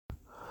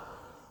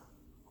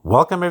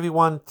Welcome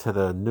everyone to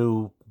the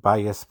new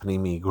Bias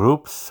Panimi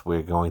groups.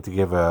 We're going to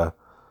give a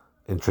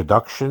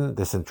introduction.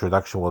 This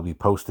introduction will be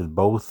posted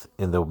both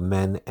in the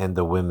men and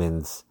the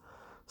women's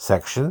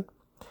section.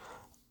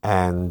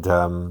 And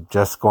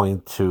just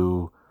going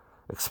to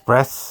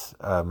express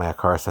my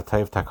Akar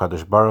Satayv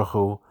Takadosh Baruch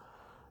Hu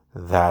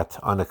that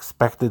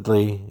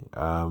unexpectedly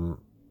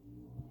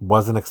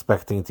wasn't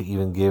expecting to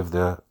even give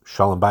the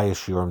Shalom Bayis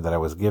Shiurim that I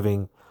was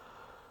giving.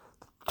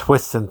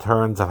 Twists and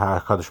turns of how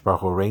HaKadosh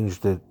Baruch Hu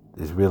arranged it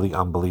is really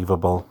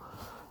unbelievable,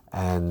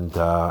 and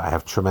I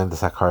have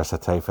tremendous Hakar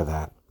Satay for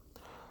that.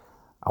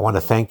 I want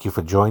to thank you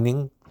for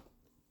joining,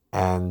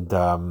 and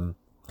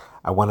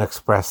I want to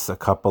express a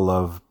couple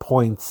of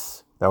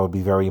points that would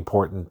be very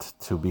important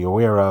to be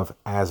aware of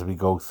as we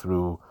go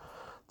through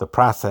the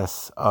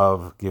process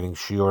of giving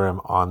shiurim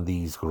on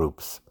these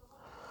groups.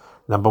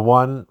 Number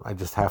one, I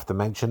just have to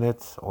mention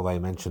it, although I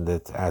mentioned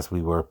it as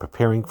we were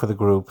preparing for the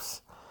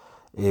groups,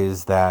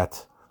 is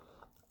that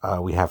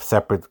we have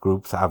separate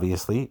groups,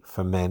 obviously,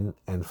 for men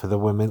and for the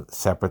women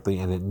separately,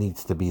 and it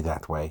needs to be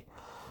that way.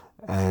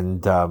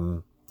 And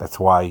that's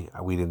why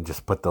we didn't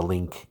just put the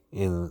link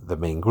in the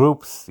main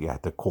groups. You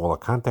had to call or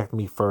contact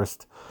me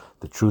first.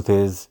 The truth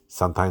is,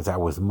 sometimes I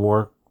was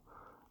more,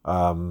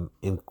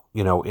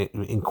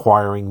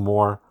 inquiring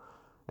more,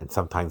 and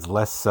sometimes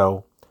less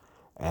so.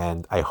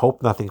 And I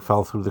hope nothing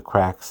fell through the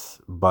cracks,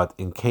 but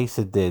in case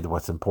it did,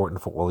 what's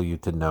important for all of you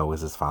to know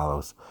is as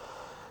follows.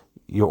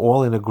 You're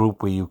all in a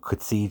group where you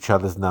could see each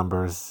other's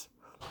numbers,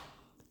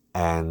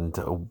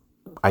 and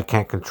I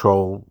can't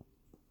control,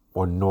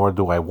 or nor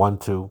do I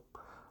want to,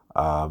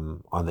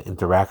 on the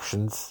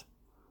interactions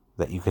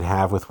that you can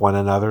have with one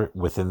another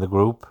within the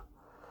group.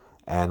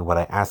 And what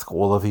I ask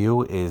all of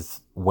you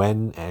is,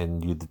 when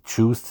and you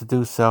choose to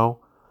do so,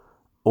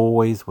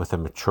 always with a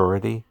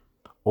maturity,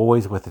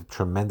 always with a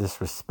tremendous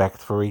respect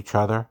for each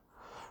other,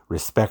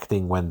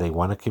 respecting when they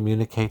want to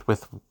communicate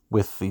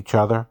with each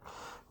other,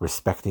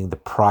 respecting the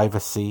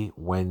privacy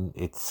when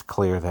it's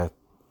clear that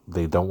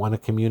they don't want to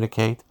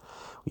communicate.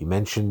 We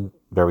mention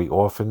very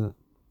often,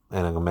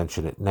 and I'm going to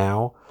mention it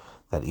now,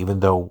 that even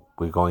though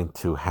we're going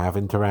to have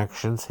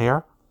interactions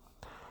here,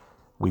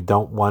 we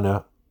don't want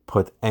to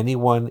put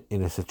anyone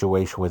in a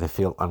situation where they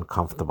feel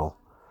uncomfortable.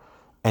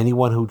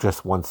 Anyone who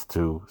just wants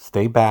to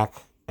stay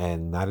back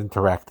and not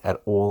interact at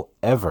all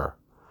ever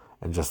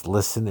and just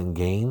listen and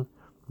gain,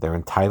 they're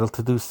entitled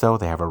to do so.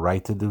 They have a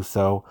right to do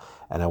so,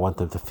 and I want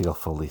them to feel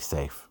fully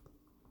safe.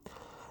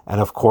 And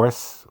of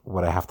course,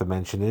 what I have to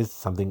mention is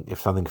if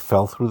something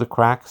fell through the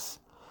cracks,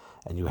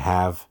 and you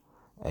have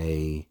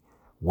a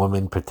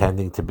woman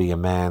pretending to be a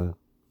man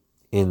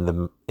in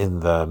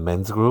the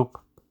men's group,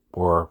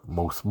 or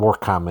more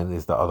common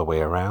is the other way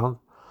around,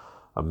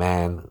 a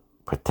man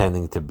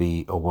pretending to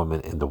be a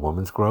woman in the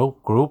women's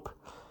group.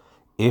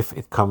 If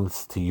it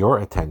comes to your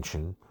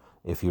attention,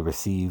 if you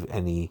receive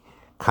any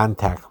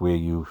contact where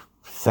you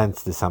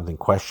sense there's something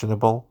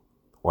questionable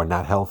or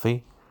not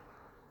healthy,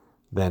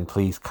 then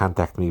please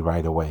contact me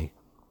right away.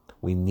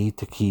 We need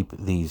to keep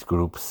these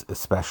groups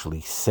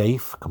especially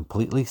safe,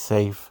 completely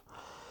safe,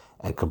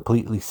 and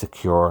completely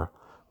secure,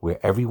 where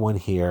everyone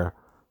here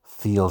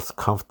feels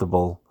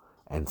comfortable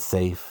and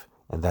safe,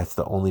 and that's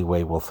the only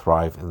way we'll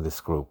thrive in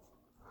this group.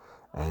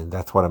 And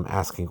that's what I'm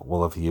asking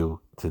all of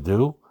you to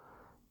do,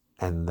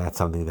 and that's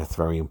something that's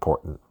very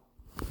important.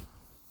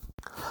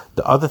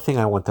 The other thing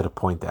I wanted to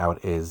point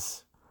out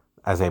is,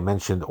 as I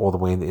mentioned all the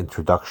way in the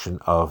introduction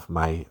of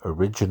my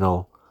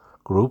original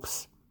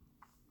groups,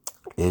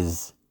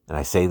 is, and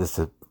I say this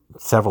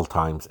several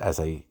times as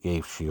I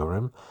gave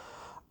shiurim,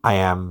 I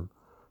am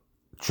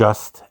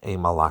just a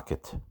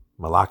malakit.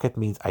 Malakit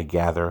means I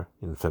gather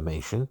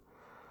information,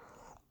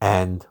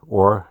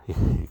 or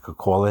you could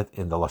call it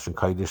in the Lashon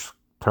Kodesh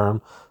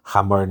term,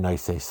 chamar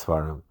noisei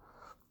svarim.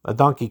 A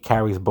donkey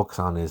carries books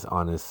on his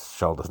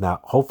shoulders.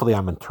 Now, hopefully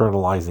I'm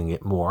internalizing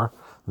it more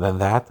than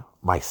that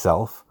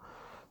myself,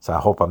 so I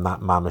hope I'm not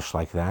mamish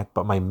like that.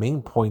 But my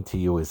main point to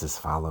you is as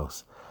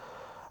follows.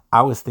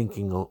 I was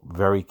thinking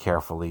very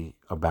carefully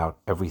about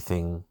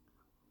everything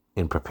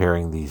in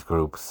preparing these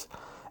groups,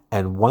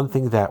 and one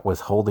thing that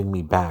was holding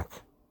me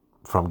back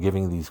from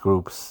giving these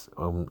groups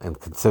and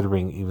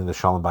considering even the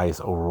Shalom Bayis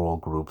overall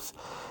groups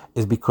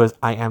is because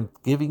I am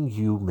giving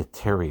you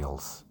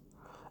materials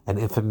and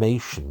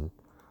information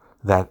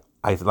that,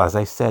 as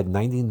I said,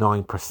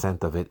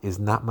 99% of it is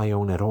not my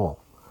own at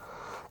all.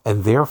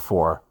 And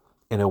therefore,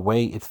 in a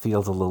way, it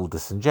feels a little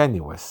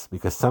disingenuous,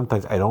 because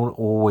sometimes I don't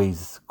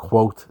always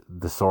quote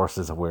the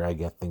sources of where I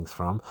get things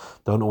from,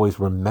 don't always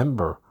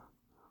remember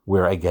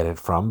where I get it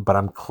from, but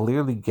I'm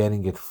clearly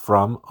getting it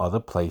from other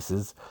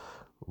places,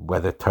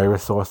 whether Torah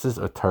sources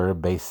or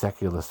Torah-based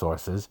secular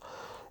sources,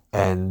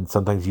 and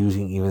sometimes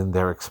using even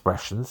their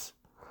expressions.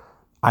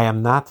 I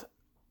am not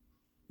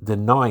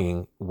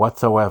denying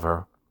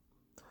whatsoever,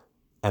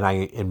 and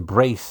I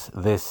embrace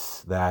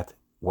that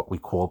what we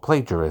call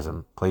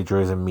plagiarism.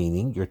 Plagiarism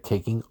meaning you're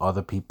taking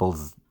other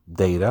people's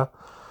data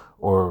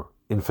or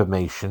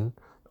information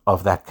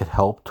that could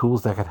help,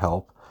 tools that could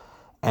help,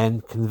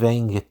 and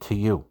conveying it to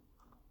you.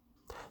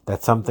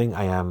 That's something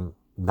I am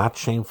not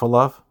shameful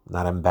of,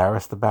 not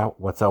embarrassed about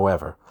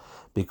whatsoever,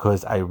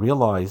 because I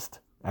realized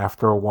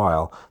after a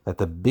while that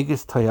the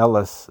biggest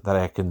toyelas that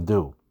I can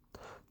do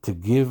to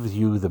give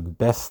you the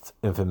best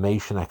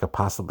information I could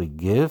possibly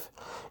give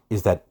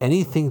is that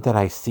anything that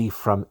I see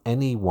from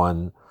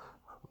anyone,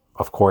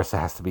 of course, it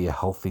has to be a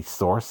healthy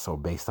source or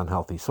based on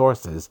healthy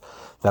sources,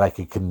 that I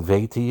could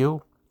convey to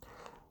you,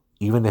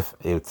 even if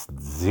it's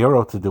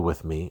zero to do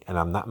with me and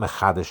I'm not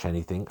mechadish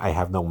anything. I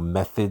have no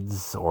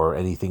methods or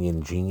anything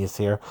ingenious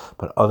here,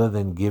 but other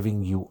than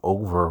giving you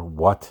over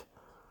what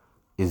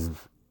is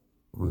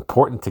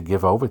important to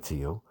give over to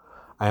you,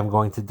 I am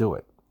going to do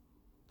it.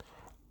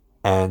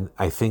 And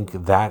I think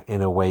that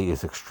in a way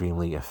is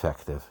extremely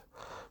effective.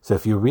 So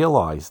if you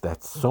realize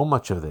that so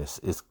much of this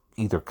is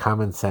either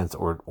common sense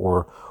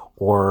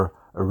or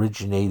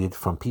originated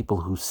from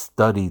people who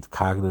studied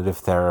cognitive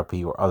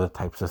therapy or other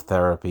types of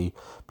therapy,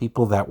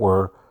 people that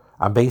were,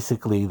 I'm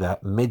basically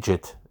that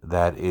midget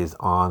that is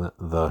on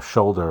the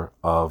shoulder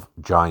of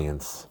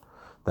giants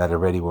that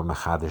already were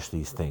mechadish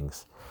these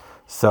things.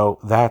 So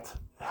that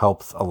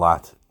helps a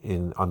lot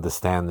in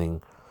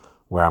understanding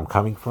where I'm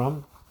coming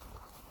from,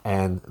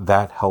 and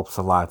that helps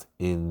a lot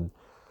in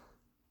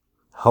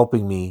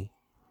helping me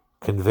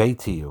convey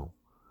to you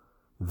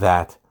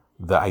that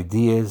the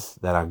ideas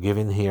that are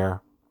given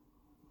here,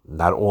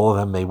 not all of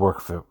them may work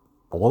for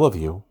all of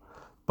you,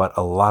 but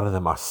a lot of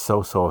them are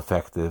so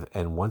effective.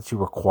 And once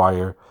you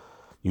acquire,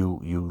 you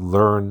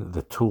learn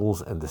the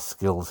tools and the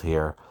skills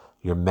here,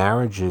 your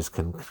marriages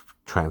can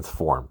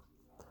transform.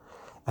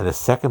 And the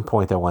second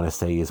point I want to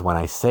say is when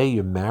I say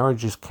your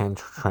marriages can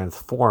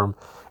transform,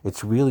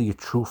 it's really a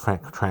true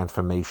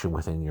transformation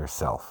within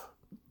yourself.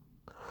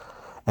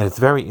 And it's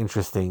very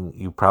interesting.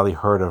 You probably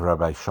heard of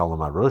Rabbi Shalom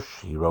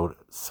Arush. He wrote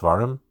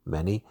Svarim,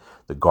 many.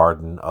 The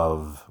Garden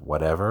of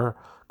whatever,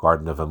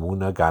 Garden of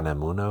Emunah, Gan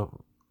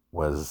Emunah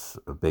was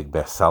a big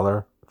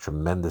bestseller,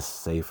 tremendous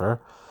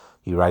sefer.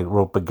 He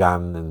wrote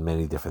Began and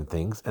many different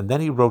things. And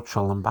then he wrote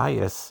Shalom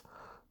Bayis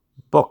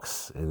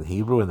books in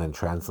Hebrew and then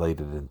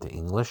translated into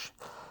English.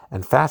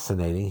 And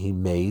fascinating, he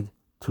made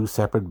 2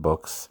 separate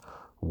books,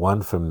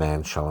 one for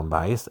men Shalom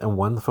Bayis and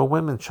one for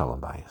women Shalom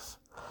Bayis.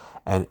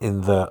 And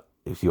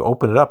if you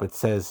open it up, it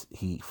says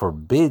he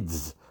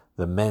forbids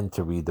the men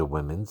to read the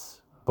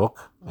women's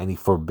book, and he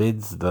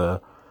forbids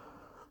the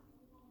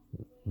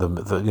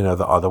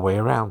other way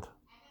around,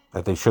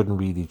 that they shouldn't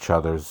read each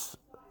other's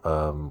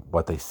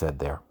what they said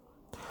there,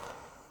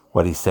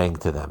 what he's saying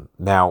to them.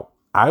 Now,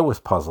 I was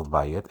puzzled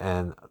by it,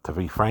 and to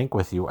be frank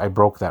with you, I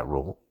broke that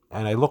rule,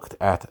 and I looked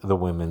at the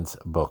women's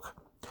book.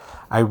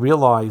 I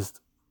realized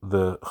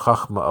the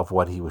chachma of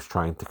what he was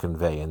trying to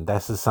convey, and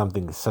this is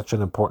such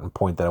an important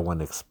point that I want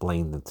to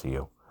explain it to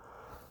you.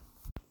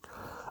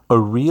 A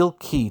real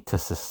key to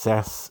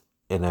success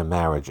in a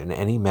marriage, in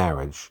any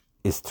marriage,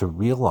 is to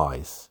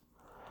realize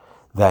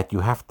that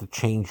you have to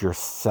change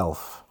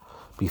yourself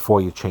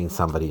before you change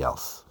somebody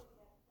else.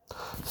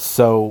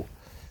 So,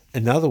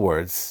 in other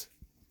words,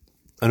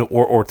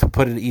 or to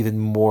put it even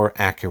more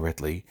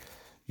accurately,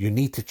 you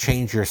need to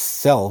change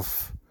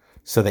yourself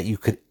so that you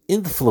could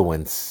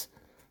influence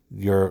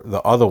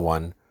the other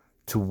one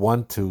to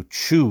want to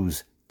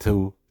choose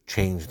to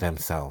change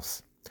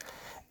themselves.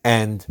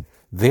 And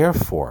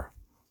therefore,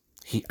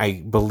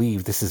 I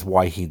believe this is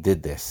why he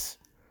did this.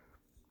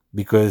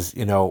 Because,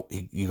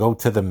 you go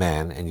to the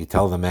man and you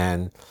tell the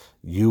man,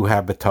 you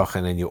have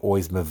betochen and you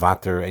always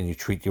mevater and you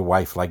treat your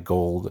wife like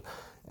gold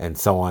and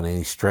so on, and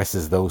he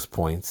stresses those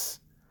points.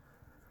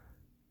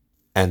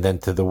 And then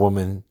to the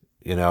woman,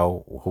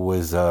 who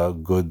is a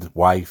good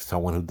wife,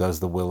 someone who does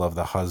the will of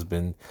the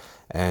husband,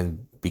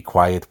 and be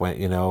quiet when,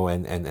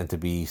 and to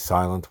be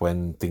silent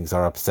when things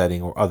are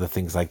upsetting or other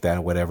things like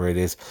that, whatever it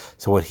is.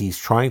 So what he's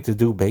trying to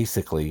do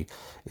basically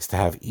is to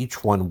have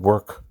each one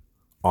work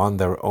on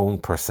their own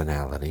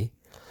personality.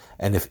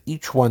 And if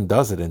each one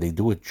does it and they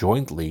do it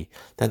jointly,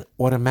 then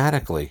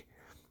automatically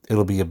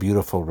it'll be a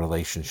beautiful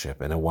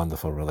relationship and a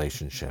wonderful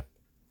relationship.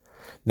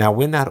 Now,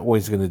 we're not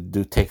always going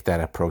to take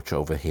that approach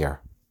over here.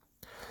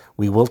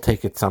 We will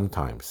take it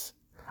sometimes.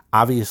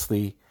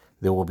 Obviously,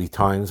 there will be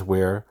times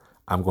where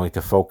I'm going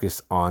to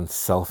focus on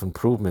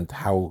self-improvement,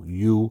 how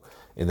you,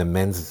 in the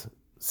men's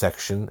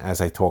section,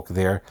 as I talk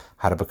there,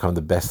 how to become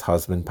the best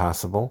husband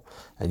possible,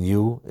 and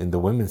you, in the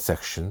women's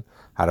section,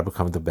 how to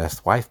become the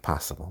best wife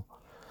possible.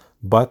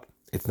 But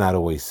it's not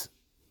always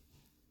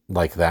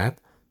like that.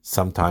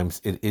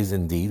 Sometimes it is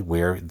indeed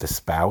where the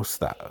spouse,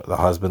 the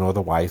husband or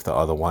the wife, the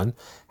other one,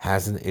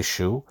 has an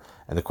issue,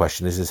 and the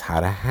question is how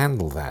to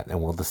handle that,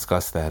 and we'll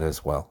discuss that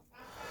as well.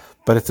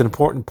 But it's an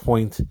important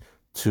point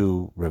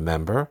to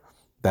remember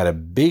that a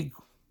big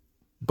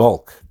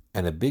bulk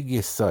and a big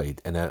yesod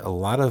and a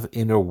lot of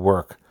inner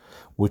work,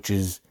 which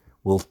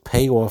will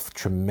pay off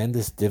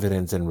tremendous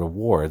dividends and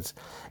rewards,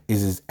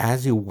 is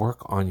as you work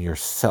on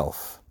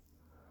yourself.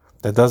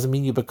 That doesn't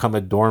mean you become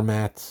a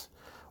doormat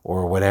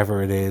or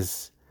whatever it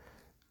is,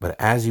 but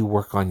as you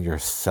work on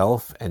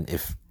yourself, and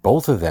if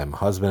both of them,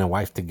 husband and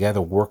wife together,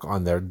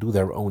 do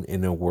their own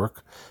inner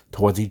work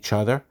towards each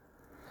other,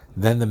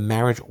 then the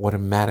marriage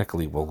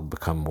automatically will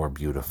become more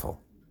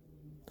beautiful.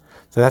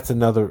 So that's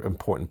another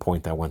important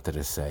point I wanted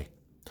to say.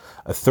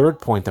 A third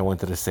point I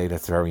wanted to say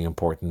that's very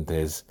important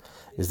is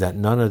that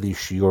none of these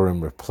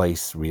shiurim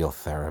replace real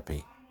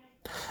therapy.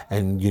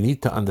 And you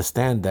need to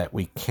understand that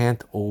we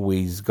can't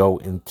always go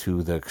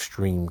into the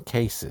extreme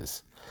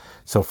cases.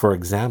 So, for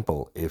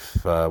example,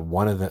 if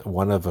one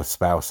of a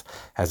spouse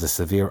has a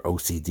severe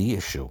OCD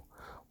issue,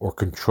 or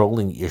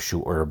controlling issue,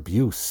 or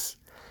abuse,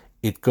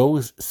 it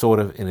goes sort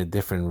of in a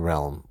different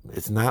realm.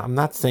 It's not. I'm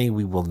not saying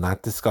we will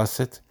not discuss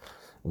it.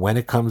 When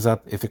it comes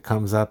up, if it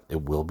comes up,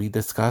 it will be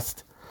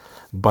discussed.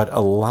 But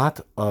a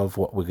lot of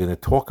what we're going to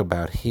talk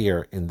about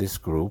here in this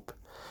group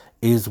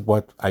is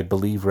what I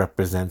believe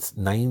represents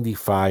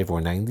 95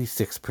 or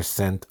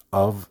 96%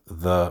 of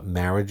the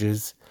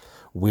marriages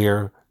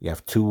where you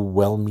have two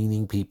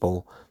well-meaning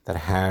people that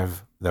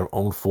have their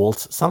own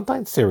faults,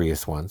 sometimes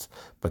serious ones,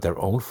 but their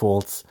own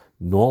faults,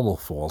 normal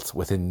faults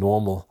within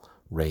normal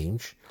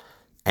range.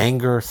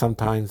 Anger,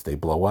 sometimes they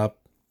blow up,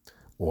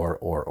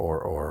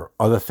 or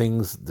other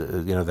things,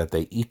 that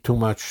they eat too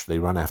much, they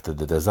run after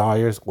the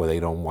desires, or they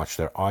don't watch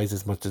their eyes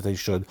as much as they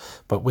should,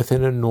 but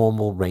within a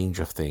normal range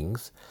of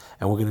things.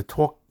 And we're going to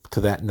talk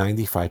to that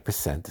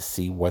 95% to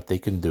see what they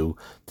can do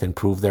to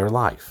improve their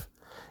life.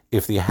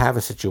 If they have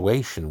a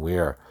situation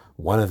where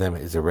one of them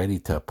is already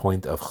to a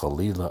point of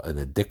chalila, an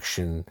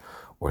addiction,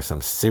 or some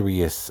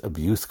serious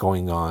abuse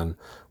going on,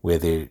 where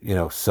they,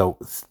 so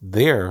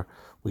there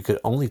we could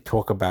only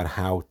talk about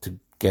how to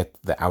get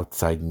the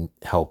outside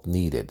help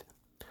needed.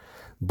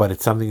 But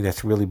it's something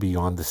that's really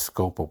beyond the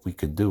scope of what we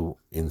could do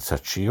in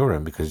such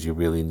shiurim, because you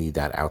really need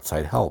that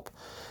outside help.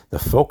 The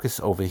focus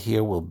over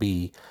here will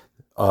be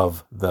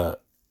of the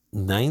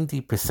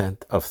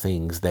 90% of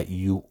things that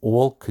you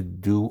all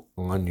could do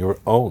on your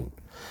own,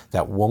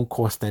 that won't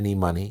cost any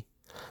money,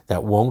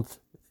 you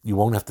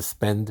won't have to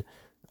spend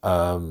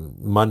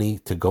money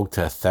to go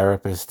to a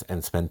therapist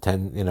and spend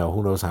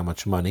who knows how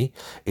much money.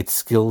 It's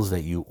skills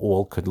that you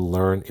all could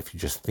learn if you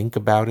just think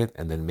about it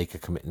and then make a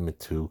commitment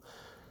to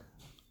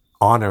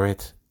honor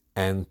it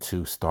and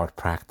to start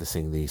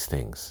practicing these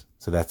things.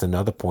 So that's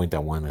another point I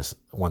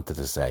wanted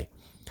to say.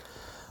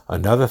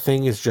 Another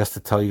thing is just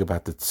to tell you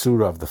about the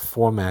tzura of the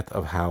format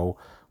of how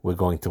we're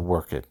going to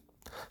work it.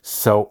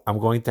 So I'm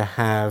going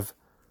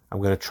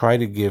to try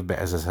to give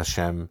Be'ezras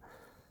Hashem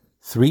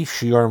 3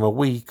 shiurim a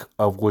week,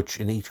 of which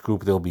in each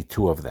group there'll be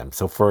 2 of them.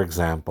 So, for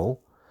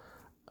example,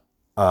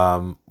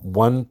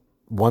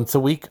 once a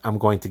week I'm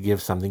going to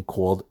give something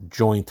called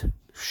joint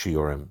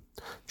shiurim.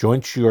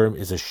 Joint shiurim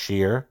is a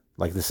shiur,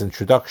 like this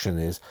introduction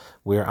is,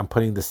 where I'm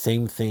putting the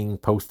same thing,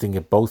 posting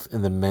it both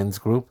in the men's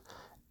group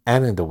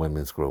and in the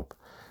women's group.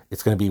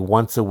 It's going to be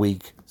once a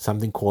week,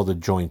 something called a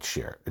joint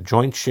shiur. A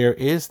joint shiur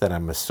is that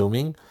I'm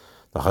assuming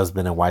the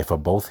husband and wife are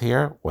both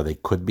here, or they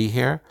could be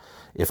here.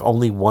 If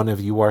only one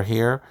of you are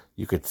here,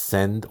 you could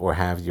send or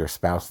have your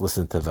spouse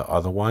listen to the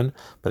other one,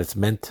 but it's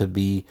meant to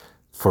be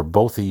for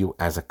both of you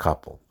as a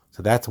couple.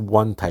 So that's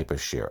one type of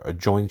shiur, a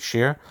joint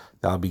shiur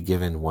that'll be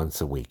given once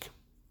a week.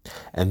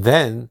 And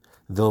then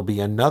there'll be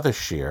another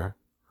shiur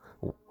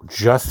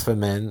just for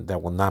men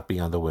that will not be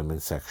on the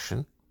women's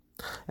section,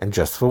 and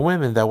just for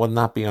women that will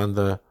not be on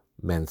the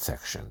men's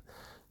section.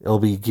 It'll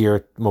be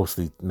geared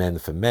mostly men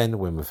for men,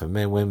 women for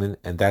men, women,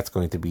 and that's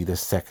going to be the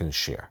second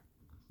shiur.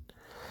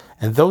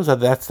 And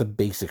that's the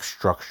basic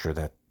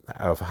structure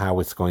of how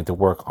it's going to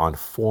work on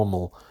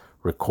formal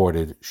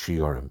recorded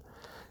shiurim.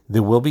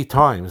 There will be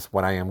times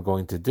what I am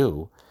going to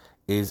do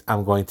is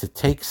I'm going to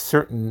take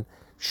certain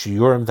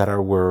shiurim that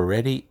were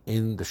already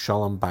in the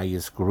Shalom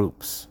Bayis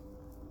groups.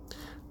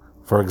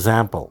 For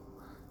example,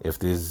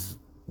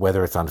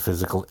 whether it's on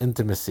physical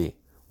intimacy,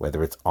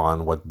 whether it's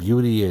on what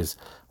beauty is,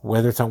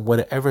 whether it's on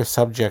whatever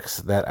subjects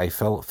that I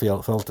felt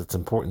it's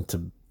important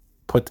to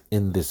put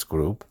in this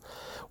group,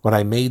 what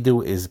I may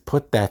do is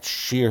put that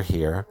shiur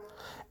here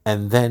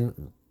and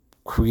then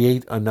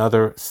create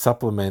another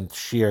supplement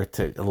shiur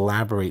to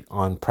elaborate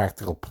on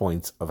practical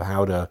points of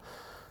how to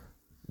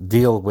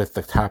deal with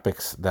the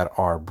topics that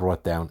are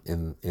brought down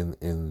in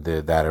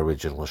that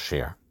original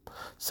shiur.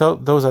 So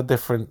those are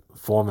different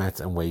formats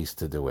and ways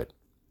to do it.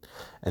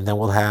 And then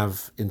we'll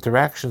have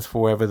interactions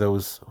for whoever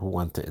those who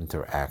want to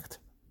interact.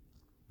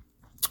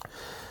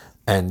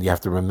 And you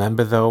have to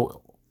remember,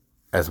 though,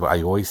 as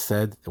I always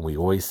said, and we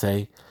always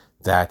say,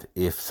 that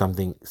if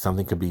something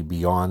could be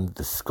beyond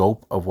the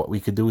scope of what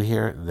we could do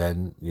here,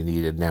 then you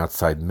need an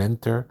outside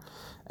mentor,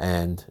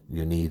 and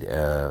you need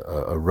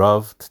a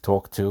Rav to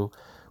talk to.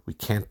 We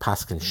can't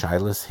paskin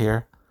shilas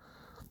here.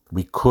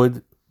 We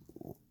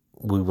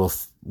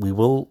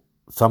will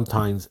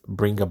sometimes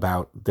bring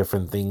about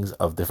different things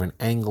of different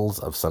angles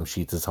of some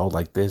shitas hold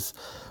like this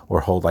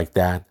or hold like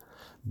that.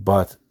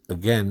 But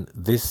again,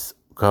 this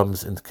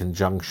comes in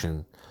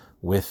conjunction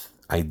with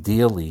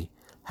ideally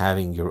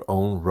having your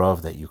own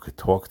Rav that you could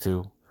talk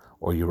to,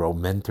 or your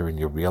own mentor in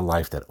your real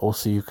life that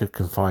also you could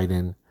confide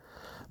in.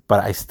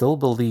 But I still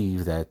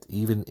believe that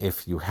even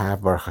if you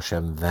have, Baruch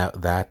Hashem,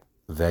 that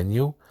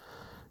venue,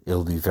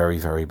 it'll be very,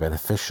 very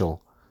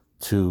beneficial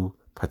to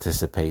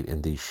participate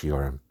in these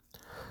shiurim.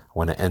 I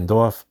want to end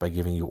off by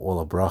giving you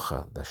all a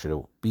bracha that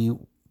should be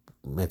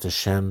mit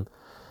Hashem,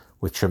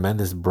 with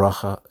tremendous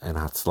bracha and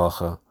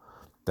hatzlacha,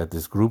 that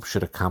this group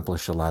should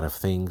accomplish a lot of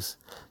things,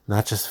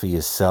 not just for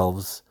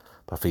yourselves,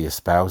 but for your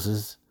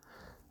spouses,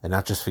 and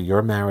not just for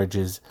your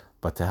marriages,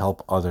 but to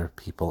help other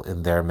people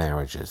in their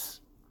marriages.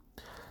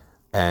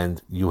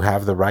 And you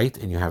have the right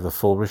and you have the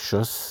full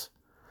rishus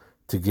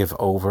to give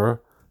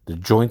over, the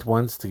joint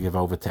ones to give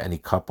over to any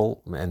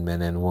couple, and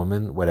men and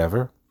women,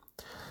 whatever.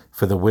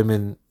 For the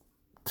women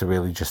to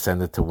really just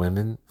send it to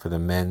women, for the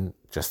men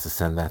just to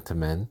send that to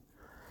men.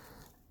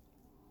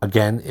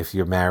 Again, if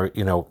you're married,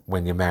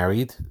 when you're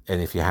married,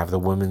 and if you have the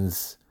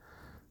women's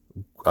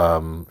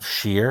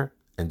share,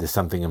 and there's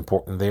something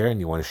important there, and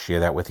you want to share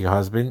that with your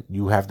husband,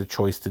 you have the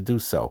choice to do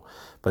so.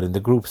 But in the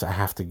groups, I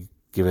have to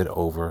give it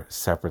over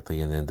separately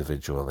and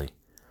individually.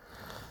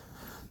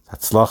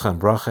 Hatzlacha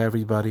and bracha,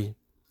 everybody.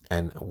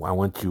 And I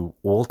want you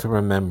all to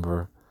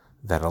remember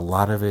that a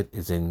lot of it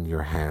is in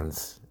your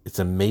hands. It's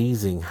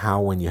amazing how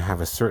when you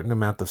have a certain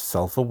amount of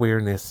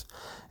self-awareness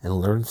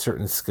and learn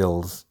certain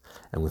skills,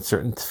 and with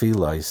certain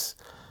tefillos,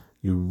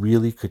 you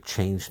really could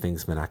change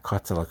things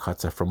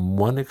from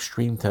one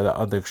extreme to the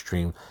other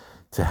extreme,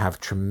 to have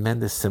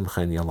tremendous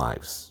simcha in your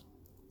lives.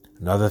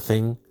 Another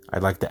thing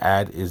I'd like to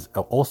add is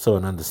also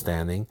an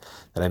understanding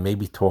that I may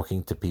be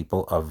talking to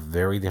people of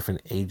very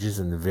different ages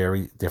and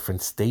very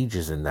different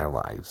stages in their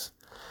lives.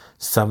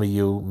 Some of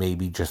you may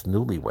be just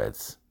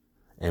newlyweds,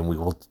 and we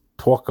will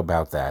talk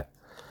about that.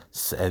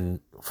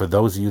 And for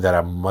those of you that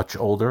are much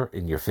older,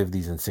 in your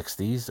 50s and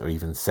 60s or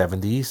even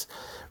 70s,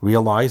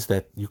 realize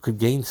that you could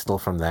gain still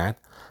from that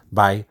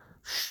by,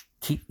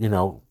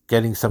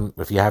 getting some,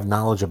 if you have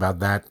knowledge about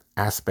that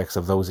aspects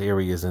of those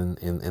areas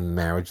in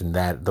marriage and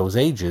that those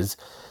ages,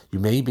 you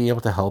may be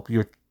able to help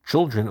your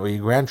children or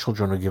your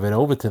grandchildren, or give it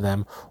over to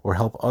them, or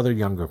help other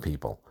younger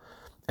people.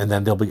 And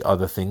then there'll be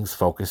other things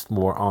focused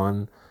more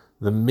on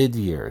the mid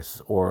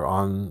years or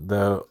on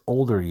the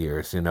older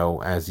years,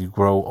 as you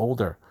grow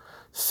older.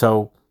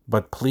 So,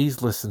 but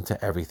please listen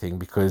to everything,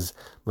 because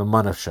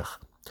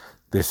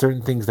there's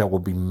certain things that will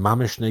be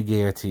mamish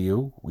negeir to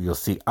you. You'll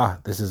see,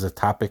 this is a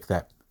topic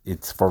that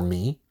it's for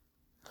me.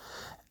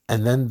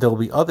 And then there'll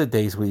be other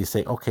days where you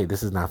say, okay,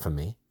 this is not for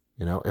me.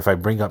 If I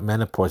bring up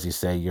menopause, you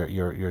say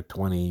you're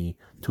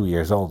 22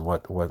 years old.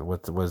 What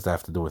does that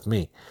have to do with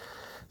me?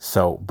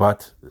 So,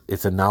 but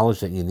it's a knowledge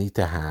that you need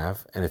to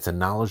have, and it's a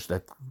knowledge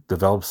that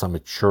develops some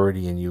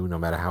maturity in you, no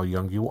matter how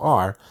young you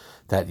are,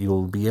 that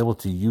you'll be able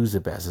to use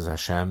it as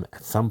Hashem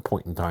at some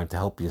point in time to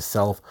help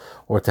yourself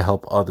or to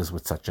help others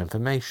with such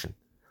information.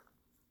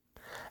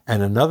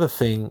 And another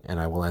thing, and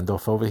I will end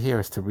off over here,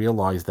 is to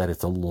realize that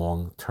it's a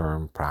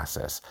long-term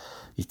process.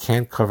 You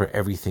can't cover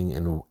everything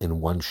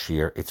in one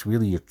shear. It's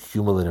really a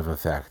cumulative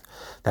effect.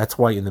 That's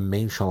why in the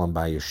main Shalom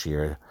Bayis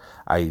shear,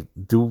 I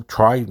do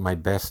try my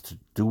best to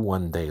do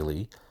one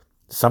daily.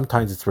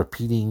 Sometimes it's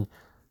repeating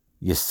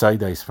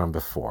Yesodais from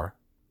before,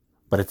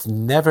 but it's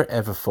never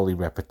ever fully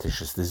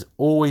repetitious. There's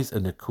always a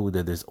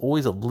nekuda, there's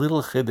always a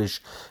little chiddush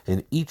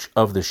in each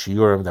of the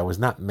shiurim that was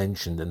not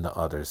mentioned in the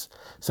others.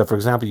 So for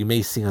example, you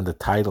may see on the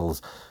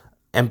titles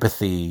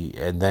empathy,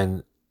 and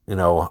then 50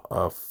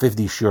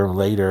 shiurim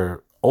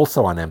later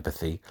also on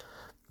empathy,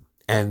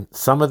 and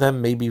some of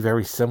them may be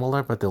very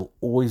similar, but there'll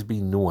always be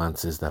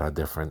nuances that are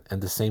different.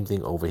 And the same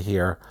thing over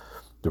here,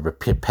 the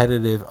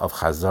repetitive of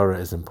chazara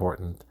is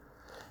important,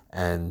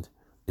 and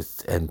to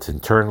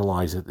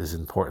internalize it is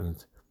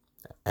important.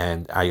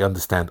 And I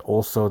understand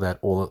also that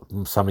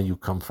some of you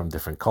come from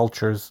different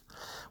cultures.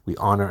 We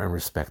honor and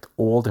respect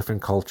all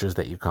different cultures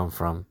that you come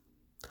from.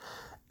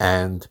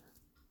 And,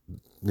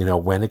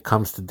 when it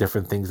comes to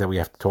different things that we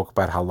have to talk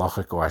about,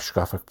 halachic or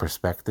ashkafic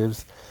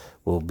perspectives,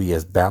 we'll be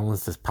as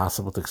balanced as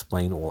possible to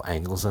explain all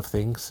angles of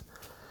things.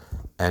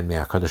 And may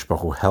HaKadosh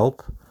Baruch Hu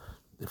help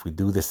if we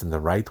do this in the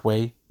right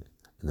way,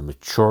 in the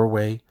mature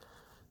way.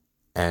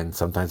 And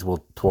sometimes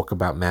we'll talk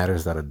about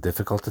matters that are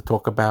difficult to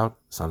talk about,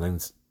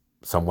 sometimes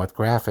somewhat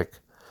graphic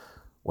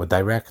or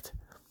direct,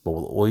 but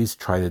we'll always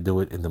try to do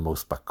it in the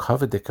most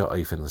bakavadika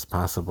oifen as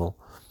possible,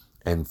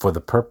 and for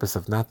the purpose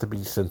of not to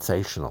be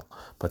sensational,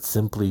 but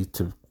simply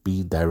to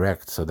be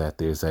direct, so that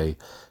there's a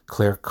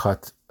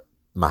clear-cut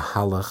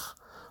mahalach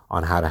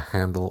on how to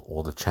handle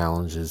all the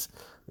challenges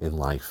in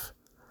life.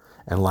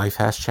 And life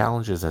has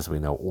challenges, as we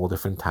know, all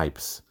different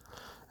types.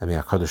 And may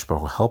HaKadosh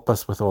Baruch Hu help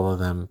us with all of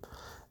them,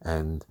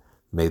 and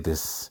may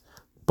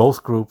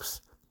both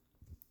groups,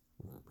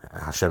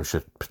 Hashem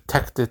should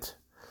protect it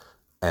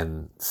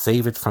and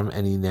save it from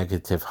any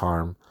negative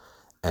harm,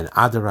 and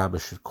Adarabah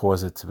should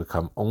cause it to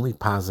become only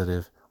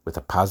positive, with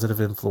a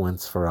positive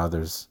influence for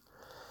others.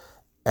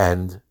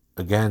 And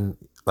again,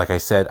 like I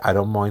said, I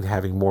don't mind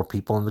having more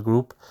people in the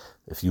group.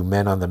 If you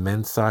men on the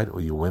men's side,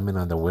 or you women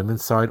on the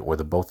women's side, or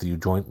the both of you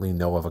jointly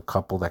know of a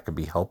couple that could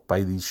be helped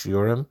by these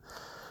shiurim,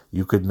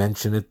 you could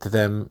mention it to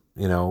them,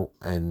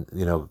 and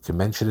can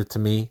mention it to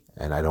me,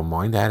 and I don't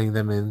mind adding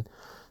them in.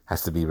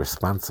 Has to be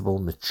responsible,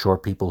 mature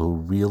people who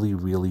really,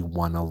 really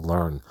want to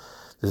learn.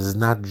 This is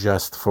not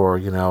just for,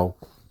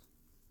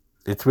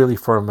 it's really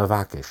for a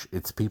mavakish.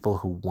 It's people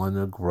who want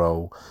to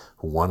grow,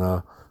 who want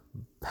to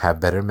have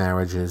better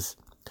marriages,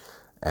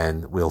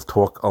 And we'll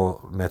talk,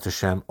 Met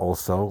Hashem,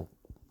 also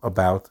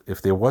about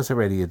if there was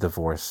already a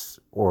divorce,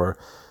 or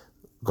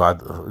God,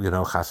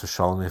 Chas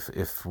v'shalom,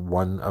 if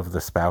one of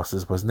the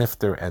spouses was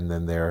nifter, and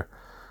then they're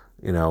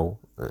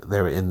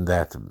in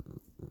that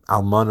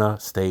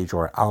almana stage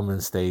or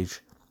almond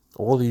stage.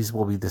 All these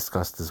will be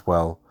discussed as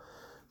well.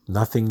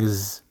 Nothing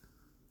is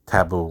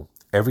taboo.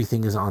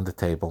 Everything is on the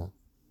table.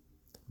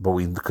 But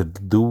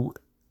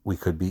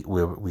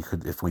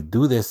if we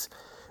do this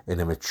in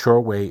a mature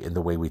way, in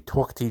the way we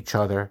talk to each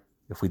other,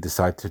 if we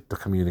decide to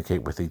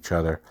communicate with each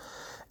other,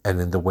 and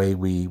in the way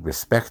we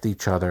respect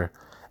each other,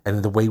 and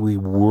in the way we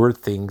word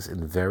things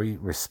in very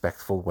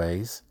respectful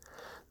ways,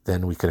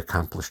 then we could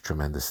accomplish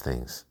tremendous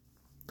things.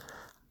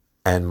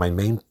 And my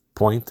main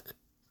point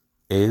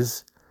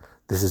is,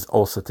 this is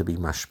also to be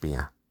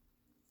mashpia.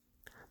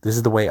 This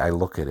is the way I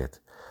look at it.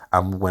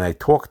 When I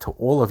talk to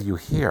all of you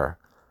here,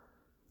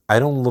 I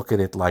don't look at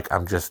it like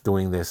I'm just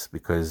doing this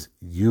because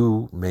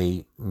you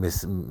may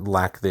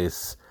lack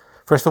this.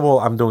 First of all,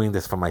 I'm doing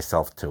this for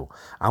myself too.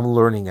 I'm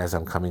learning as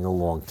I'm coming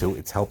along too.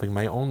 It's helping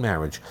my own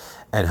marriage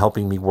and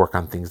helping me work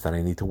on things that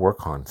I need to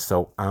work on.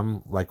 So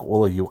I'm like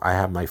all of you. I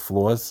have my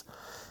flaws,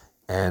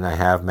 and I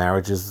have a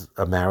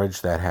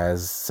marriage that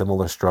has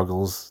similar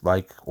struggles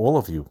like all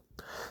of you.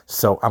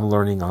 So I'm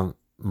learning on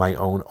my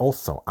own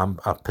also. I'm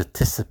a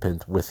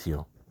participant with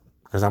you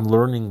because I'm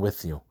learning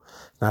with you.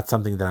 Not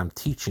something that I'm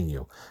teaching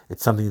you.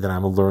 It's something that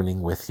I'm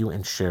learning with you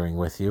and sharing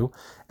with you,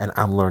 and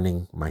I'm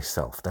learning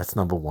myself. That's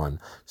number one.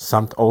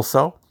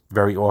 Also,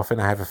 very often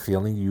I have a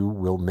feeling you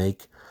will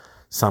make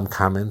some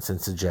comments and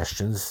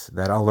suggestions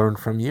that I'll learn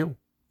from you.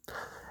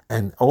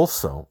 And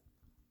also,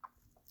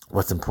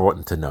 what's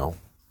important to know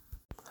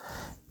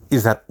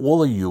is that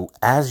all of you,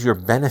 as you're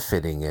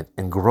benefiting it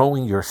and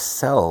growing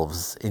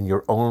yourselves in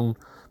your own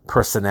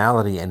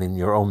personality and in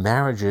your own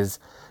marriages,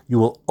 you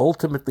will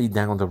ultimately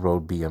down the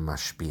road be a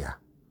mashpia.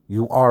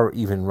 You are,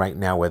 even right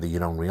now, whether you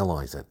don't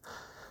realize it,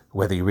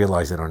 whether you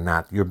realize it or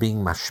not, you're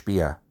being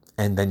mashpia.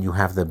 And then you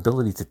have the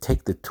ability to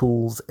take the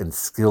tools and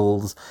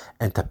skills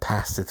and to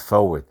pass it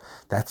forward.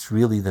 That's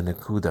really the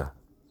nakuda.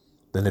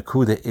 The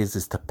nakuda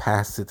is to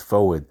pass it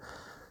forward,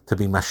 to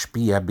be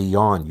mashpia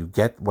beyond. You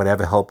get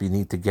whatever help you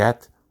need to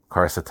get,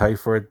 karasatay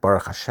for it,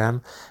 Baruch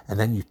Hashem, and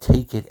then you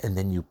take it and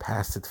then you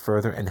pass it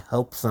further and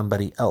help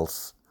somebody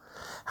else.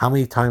 How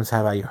many times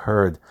have I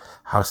heard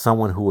how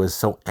someone who was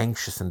so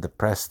anxious and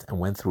depressed and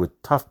went through a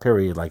tough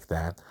period like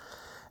that,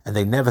 and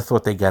they never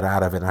thought they'd get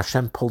out of it, and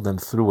Hashem pulled them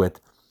through it,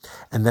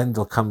 and then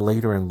they'll come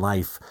later in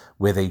life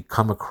where they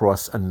come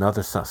across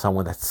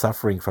someone that's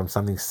suffering from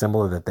something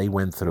similar that they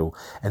went through,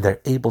 and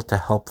they're able to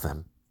help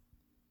them.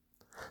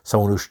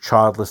 Someone who's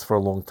childless for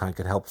a long time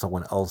can help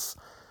someone else,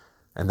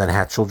 and then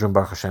had children,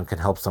 Baruch Hashem, can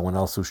help someone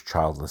else who's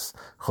childless.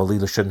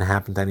 Cholila shouldn't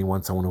happen to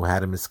anyone. Someone who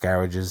had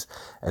miscarriages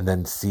and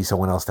then see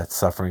someone else that's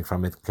suffering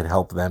from it can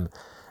help them.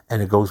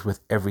 And it goes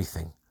with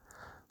everything.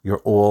 You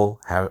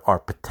all are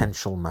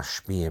potential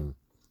mashpiyim.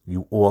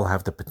 You all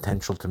have the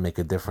potential to make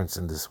a difference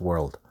in this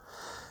world.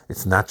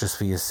 It's not just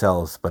for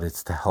yourselves, but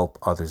it's to help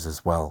others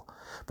as well.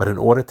 But in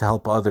order to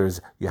help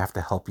others, you have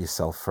to help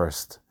yourself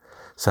first.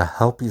 So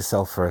help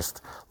yourself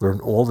first. Learn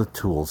all the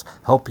tools.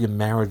 Help your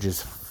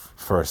marriages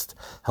first.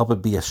 Help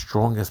it be as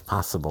strong as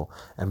possible.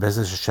 And Be'ez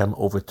Hashem,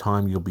 over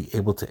time, you'll be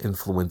able to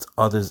influence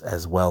others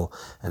as well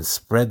and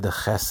spread the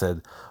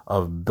chesed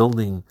of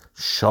building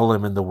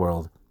shalom in the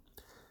world.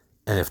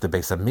 And if the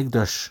Beis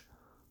HaMikdash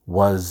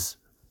was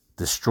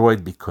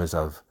destroyed because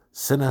of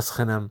sinas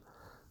chinam,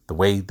 the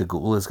way the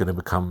Geula is going to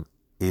become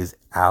is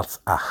als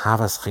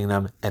ahavas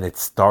chinam, and it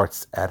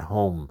starts at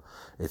home.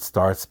 It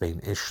starts bein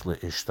ish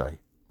le'ishtay.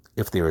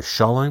 If there is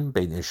shalom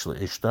bein ish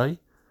le'ishtay,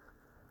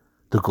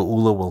 the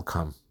Geula will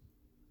come.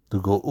 The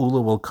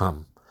Geula will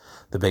come.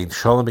 The Bein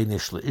Shalom Bein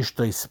Ish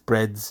Le'ishtay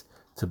spreads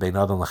to Bein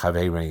Adam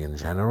L'Chaveirei in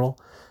general,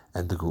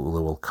 and the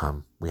Geula will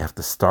come. We have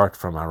to start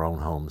from our own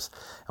homes,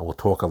 and we'll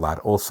talk a lot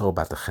also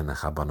about the Chinuch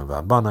Habanim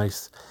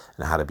V'Abanais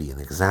and how to be an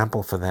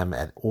example for them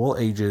at all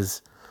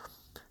ages.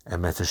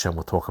 And Met Hashem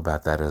will talk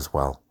about that as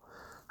well.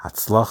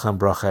 Hatzlacha and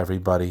bracha,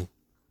 everybody,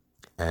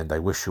 and I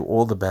wish you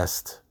all the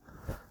best.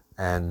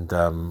 And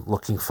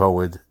looking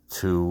forward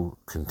to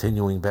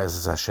continuing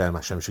Be'ez Hashem.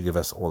 Hashem should give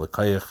us all the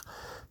koyach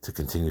to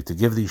continue to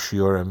give these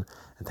shiurim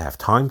and to have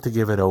time to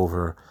give it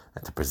over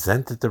and to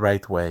present it the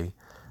right way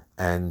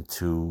and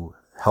to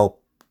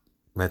help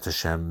Met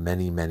Hashem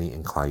many, many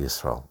in Klal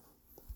Yisrael.